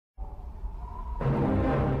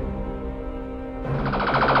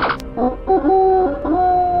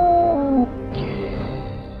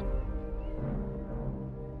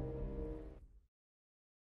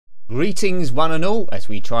Greetings one and all, as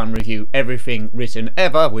we try and review everything written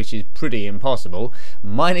ever, which is pretty impossible.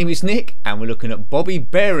 My name is Nick and we're looking at Bobby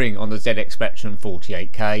Bearing on the ZX Spectrum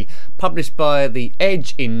 48K, published by The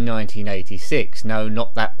Edge in 1986. No,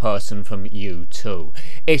 not that person from U2.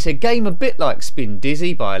 It's a game a bit like Spin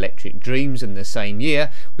Dizzy by Electric Dreams in the same year,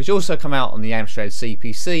 which also come out on the Amstrad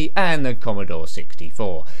CPC and the Commodore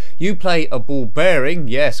 64. You play a ball bearing,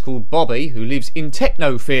 yes, called Bobby, who lives in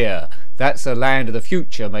Technosphere. That's a land of the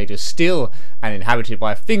future made of steel and inhabited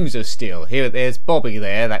by things of steel. Here there's Bobby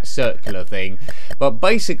there, that circular thing. But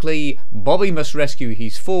basically, Bobby must rescue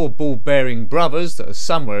his 4 ball-bearing brothers that are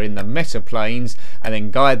somewhere in the metaplanes and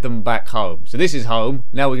then guide them back home. So this is home,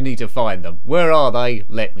 now we need to find them. Where are they?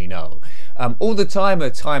 Let me know. All the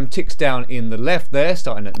time ticks down in the left there,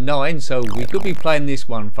 starting at 9, so we could be playing this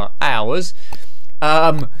one for hours.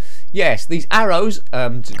 Yes, these arrows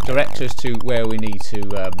direct us to where we need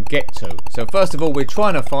to get to. So first of all, we're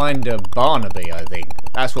trying to find Barnaby, I think.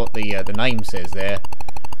 That's what the name says there.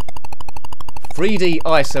 3D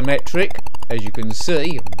isometric, as you can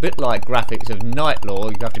see, a bit like graphics of Night Law.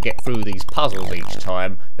 You have to get through these puzzles each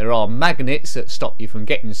time. There are magnets that stop you from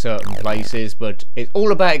getting certain places, but it's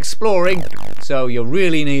all about exploring, so you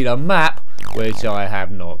really need a map, which I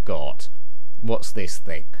have not got. What's this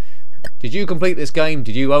thing? Did you complete this game?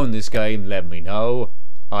 Did you own this game? Let me know.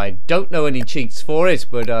 I don't know any cheats for it,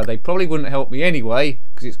 but they probably wouldn't help me anyway,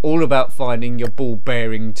 because it's all about finding your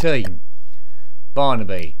ball-bearing team.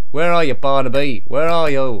 Barnaby. Where are you, Barnaby? Where are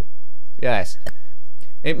you? Yes.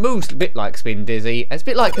 It moves a bit like Spin Dizzy. It's a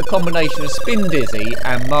bit like a combination of Spin Dizzy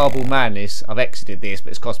and Marble Madness. I've exited this, but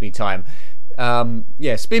it's cost me time.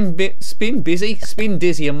 Yeah, Spin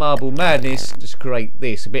Dizzy and Marble Madness just create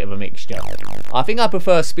this, a bit of a mixture. I think I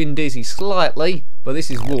prefer Spin Dizzy slightly, but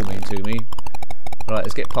this is warming to me. Right,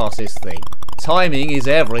 let's get past this thing. Timing is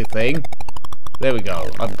everything. There we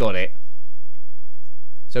go, I've got it.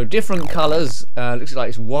 So different colours, looks like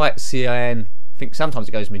it's white, cyan, I think sometimes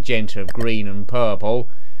it goes magenta, green and purple.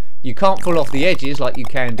 You can't pull off the edges like you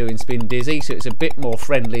can do in Spin Dizzy, so it's a bit more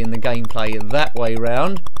friendly in the gameplay that way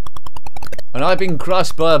round. And I've been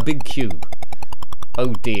crushed by a big cube.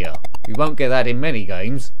 Oh dear. You won't get that in many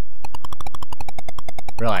games.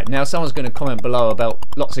 Right, now someone's going to comment below about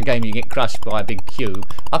lots of games you get crushed by a big cube.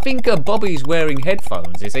 I think Bobby's wearing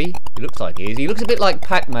headphones, is he? He looks like he is. He looks a bit like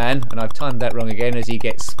Pac-Man, and I've timed that wrong again, as he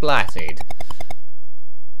gets splatted.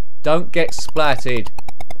 Don't get splatted.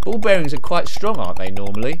 Ball bearings are quite strong, aren't they,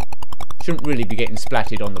 normally? Shouldn't really be getting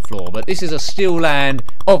splatted on the floor, but this is a still land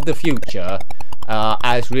of the future.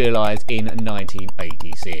 As realised in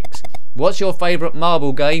 1986. What's your favourite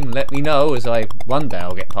marble game? Let me know, as one day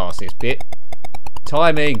I'll get past this bit.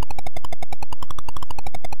 Timing.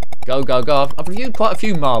 Go, go, go. I've reviewed quite a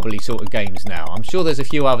few marble-y sort of games now. I'm sure there's a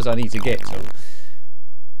few others I need to get to.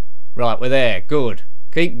 Right, we're there. Good.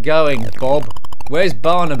 Keep going, Bob. Where's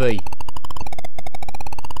Barnaby?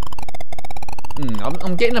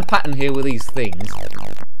 I'm getting a pattern here with these things.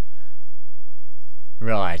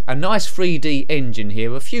 Right, a nice 3D engine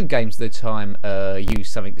here. A few games at the time use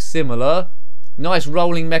something similar. Nice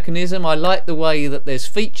rolling mechanism. I like the way that there's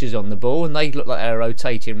features on the ball and they look like they're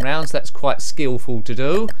rotating round, so that's quite skillful to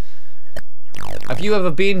do. Have you ever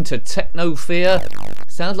been to Technosphere?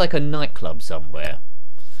 Sounds like a nightclub somewhere.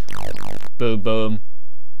 Boom, boom.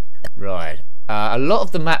 Right. A lot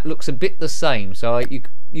of the map looks a bit the same, so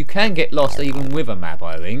you can get lost even with a map,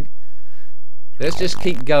 I think. Let's just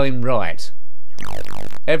keep going right.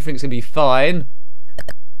 Everything's gonna be fine.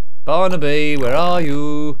 Barnaby, where are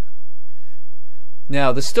you?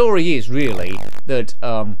 Now the story is really that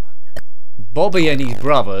Bobby and his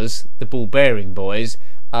brothers, the ball-bearing boys,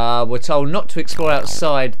 were told not to explore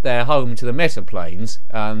outside their home to the metaplanes,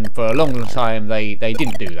 and for a long time they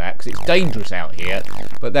didn't do that because it's dangerous out here.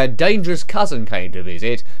 But their dangerous cousin came to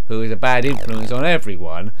visit, who is a bad influence on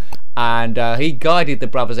everyone, and he guided the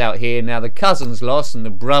brothers out here. Now the cousin's lost and the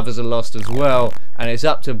brothers are lost as well, and it's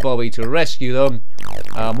up to Bobby to rescue them.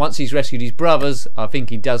 Once he's rescued his brothers, I think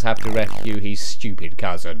he does have to rescue his stupid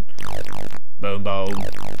cousin. Boom, boom.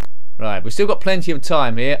 Right, we've still got plenty of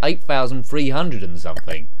time here, 8,300 and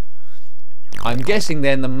something. I'm guessing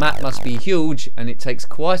then the map must be huge and it takes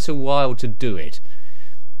quite a while to do it.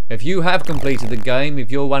 If you have completed the game,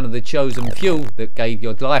 if you're one of the chosen few that gave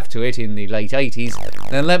your life to it in the late 80s,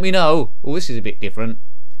 then let me know. Oh, this is a bit different.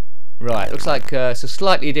 Right, looks like it's a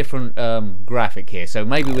slightly different graphic here, so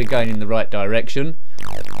maybe we're going in the right direction.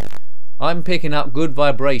 I'm picking up good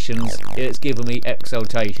vibrations. It's giving me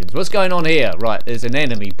exaltations. What's going on here? Right, there's an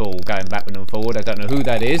enemy ball going backward and forward. I don't know who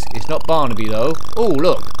that is. It's not Barnaby though. Oh,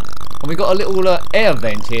 look. And we've got a little air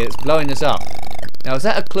vent here that's blowing us up. Now, is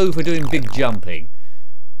that a clue for doing big jumping?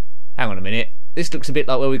 Hang on a minute. This looks a bit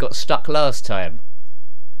like where we got stuck last time.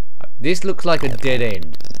 This looks like a dead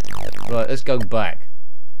end. Right, let's go back.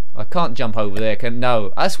 I can't jump over there,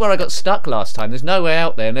 no. That's where I got stuck last time. There's no way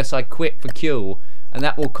out there unless I quit for Q, and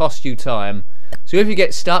that will cost you time. So if you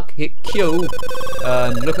get stuck, hit Q,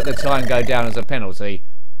 and look at the time go down as a penalty,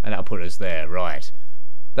 and that'll put us there. Right.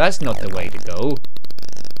 That's not the way to go.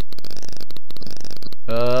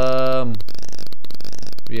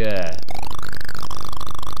 Yeah.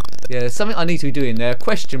 Yeah, there's something I need to be doing there.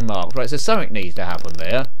 Question mark. Right, so something needs to happen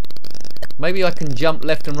there. Maybe I can jump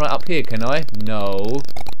left and right up here, can I? No.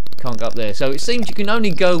 Can't go up there. So it seems you can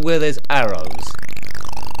only go where there's arrows.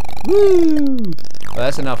 Woo! Well,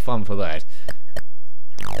 that's enough fun for that.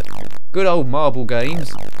 Good old marble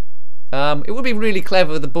games. It would be really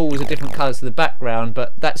clever if the balls are different colours to the background,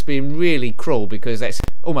 but that's been really cruel because that's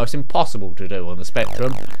almost impossible to do on the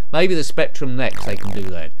Spectrum. Maybe the Spectrum next they can do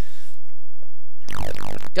that.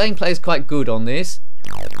 Gameplay is quite good on this.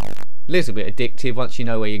 Little bit addictive once you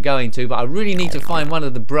know where you're going to, but I really need to find one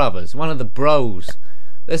of the brothers, one of the bros.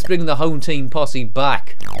 Let's bring the home team posse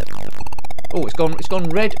back. Oh, it's gone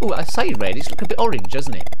red. Oh, I say red, it's looking a bit orange,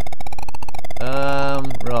 doesn't it?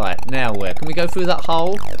 Right, now where? Can we go through that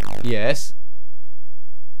hole? Yes.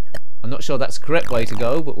 I'm not sure that's the correct way to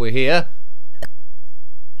go, but we're here.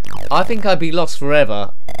 I think I'd be lost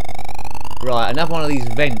forever. Right, another one of these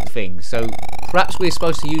vent things. So perhaps we're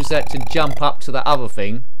supposed to use that to jump up to that other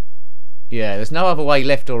thing. Yeah, there's no other way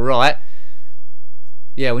left or right.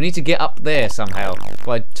 Yeah, we need to get up there somehow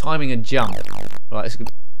by timing a jump. Right,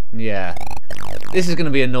 yeah. This is going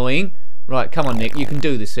to be annoying. Right, come on, Nick, you can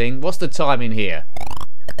do this thing. What's the timing here?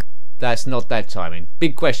 That's not that timing.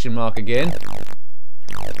 Big question mark again.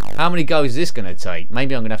 How many goes is this going to take?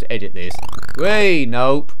 Maybe I'm going to have to edit this. Wait,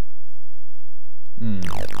 nope.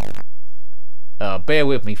 Bear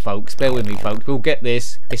with me, folks. Bear with me, folks. We'll get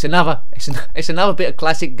this. It's another bit of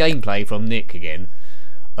classic gameplay from Nick again.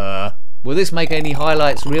 Will this make any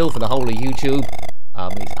highlights reel for the whole of YouTube?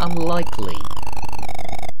 It's unlikely.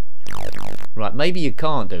 Right, maybe you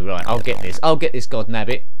can't do. Right, I'll get this. I'll get this, God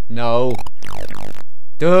nabbit. No.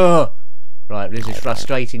 Duh. Right, this is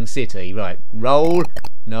frustrating city. Right, roll.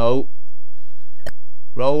 No.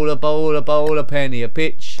 Roll a bowl, a penny, a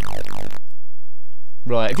pitch.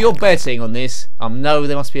 Right, if you're betting on this, no,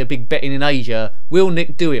 there must be a big betting in Asia. Will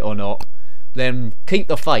Nick do it or not? Then keep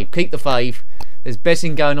the faith, keep the faith. There's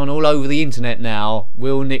betting going on all over the internet now.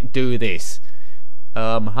 Will Nick do this?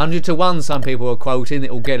 100 to 1 some people are quoting,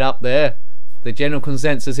 it'll get up there. The general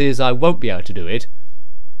consensus is I won't be able to do it.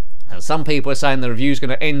 Some people are saying the review's going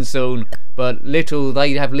to end soon, but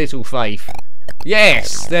they have little faith.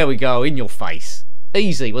 Yes, there we go, in your face.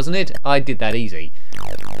 Easy, wasn't it? I did that easy.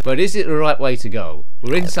 But is it the right way to go?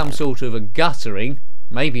 We're in some sort of a guttering,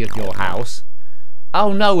 maybe of your house.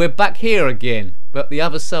 Oh no, we're back here again, but the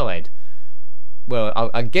other side. Well,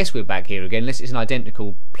 I guess we're back here again, unless it's an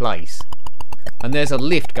identical place. And there's a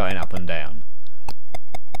lift going up and down.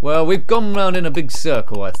 Well, we've gone round in a big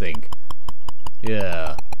circle, I think.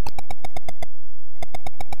 Yeah.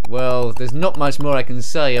 Well, there's not much more I can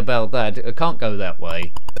say about that. I can't go that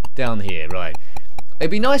way. Down here, right. It'd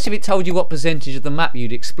be nice if it told you what percentage of the map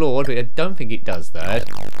you'd explored, but I don't think it does that.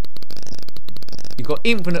 You've got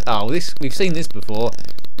infinite... Oh, we've seen this before.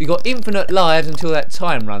 You've got infinite lives until that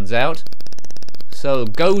time runs out. So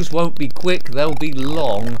goes won't be quick, they'll be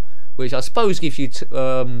long, which I suppose gives you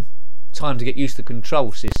time to get used to the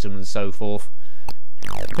control system and so forth.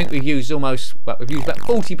 I think we've used about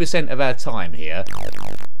 40% of our time here.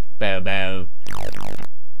 Bow bow.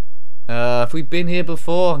 Have we been here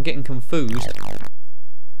before? I'm getting confused.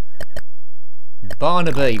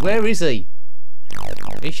 Barnaby, where is he?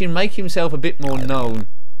 He should make himself a bit more known.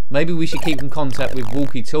 Maybe we should keep in contact with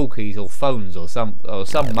walkie-talkies or phones or some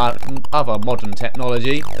other modern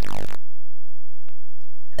technology.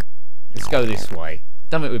 Let's go this way.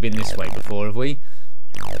 Don't think we've been this way before, have we?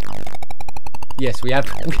 Yes, we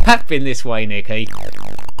have. We have been this way, Nicky.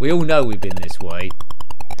 We all know we've been this way.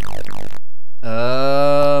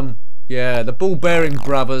 Yeah, the ball-bearing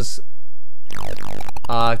brothers.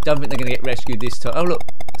 I don't think they're going to get rescued this time. Oh look,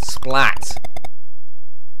 splat.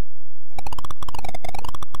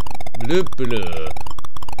 Blah, blah.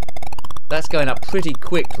 That's going up pretty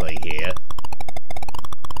quickly here.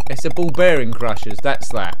 It's the ball bearing crushers, that's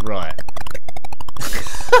that, right.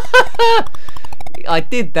 I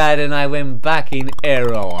did that and I went back in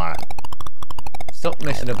error. Stop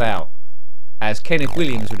messing about, as Kenneth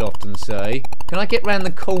Williams would often say. Can I get round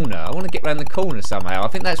the corner? I want to get round the corner somehow. I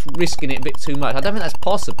think that's risking it a bit too much. I don't think that's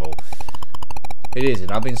possible. It isn't.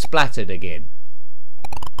 I've been splattered again.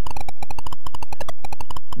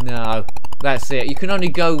 No, that's it. You can only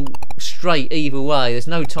go straight either way. There's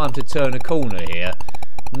no time to turn a corner here.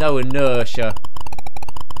 No inertia.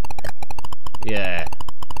 Yeah.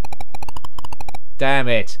 Damn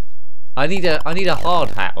it. I need a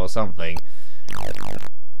hard hat or something.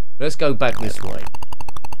 Let's go back this way.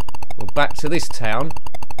 Well, back to this town.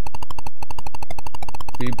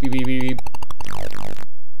 Beep, beep, beep, beep.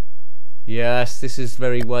 Yes, this is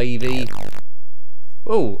very wavy.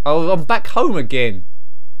 Oh, I'm back home again.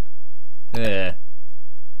 Yeah.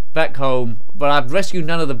 Back home. But I've rescued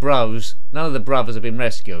none of the bros. None of the brothers have been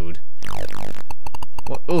rescued.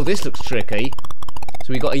 What? Oh, this looks tricky.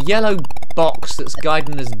 So we've got a yellow box that's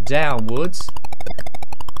guiding us downwards.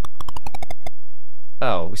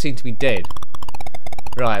 Oh, we seem to be dead.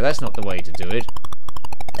 Right, that's not the way to do it.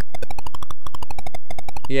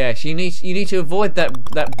 Yes, you need to avoid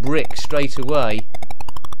that brick straight away.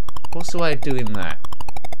 What's the way of doing that?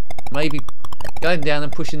 Maybe going down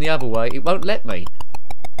and pushing the other way. It won't let me.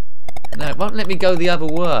 No, it won't let me go the other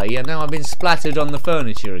way, and now I've been splattered on the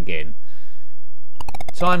furniture again.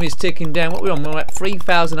 Time is ticking down. What are we on? We're at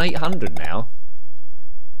 3,800 now.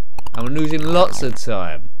 And we're losing lots of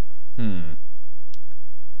time.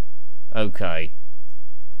 Okay.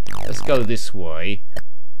 Let's go this way.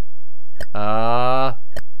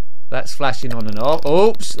 That's flashing on and off.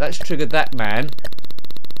 Oops, that's triggered that man.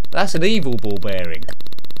 That's an evil ball bearing.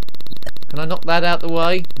 Can I knock that out the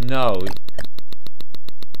way? No.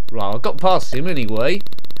 Right, I got past him anyway.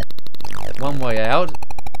 One way out.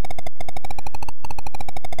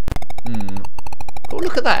 Oh,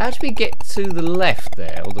 look at that. How do we get to the left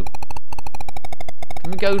there? Or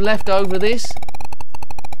can we go left over this?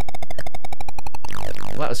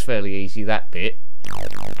 Well, that was fairly easy, that bit.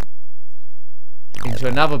 Into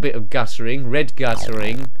another bit of guttering. Red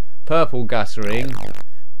guttering. Purple guttering.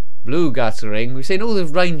 Blue guttering. We've seen all the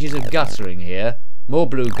ranges of guttering here. More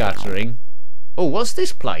blue guttering. Oh, what's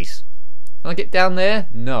this place? Can I get down there?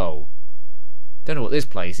 No. Don't know what this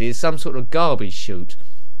place is. Some sort of garbage chute.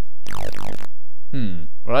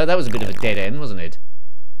 Right, that was a bit of a dead end, wasn't it?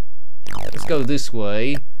 Let's go this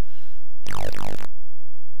way.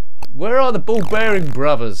 Where are the ball bearing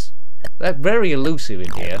brothers? They're very elusive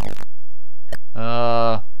in here.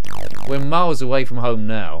 We're miles away from home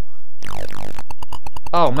now.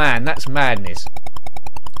 Oh man, that's madness.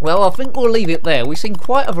 Well, I think we'll leave it there. We've seen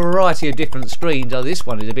quite a variety of different screens. Oh, this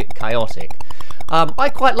one is a bit chaotic. I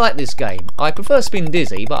quite like this game. I prefer Spin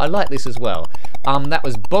Dizzy, but I like this as well. That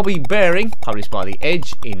was Bobby Bearing, published by The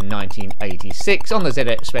Edge in 1986 on the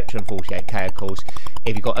ZX Spectrum 48K, of course.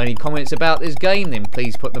 If you've got any comments about this game, then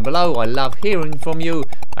please put them below. I love hearing from you.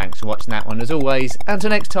 Thanks for watching that one as always. Until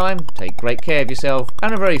next time, take great care of yourself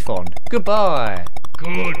and a very fond goodbye.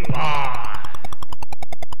 Goodbye.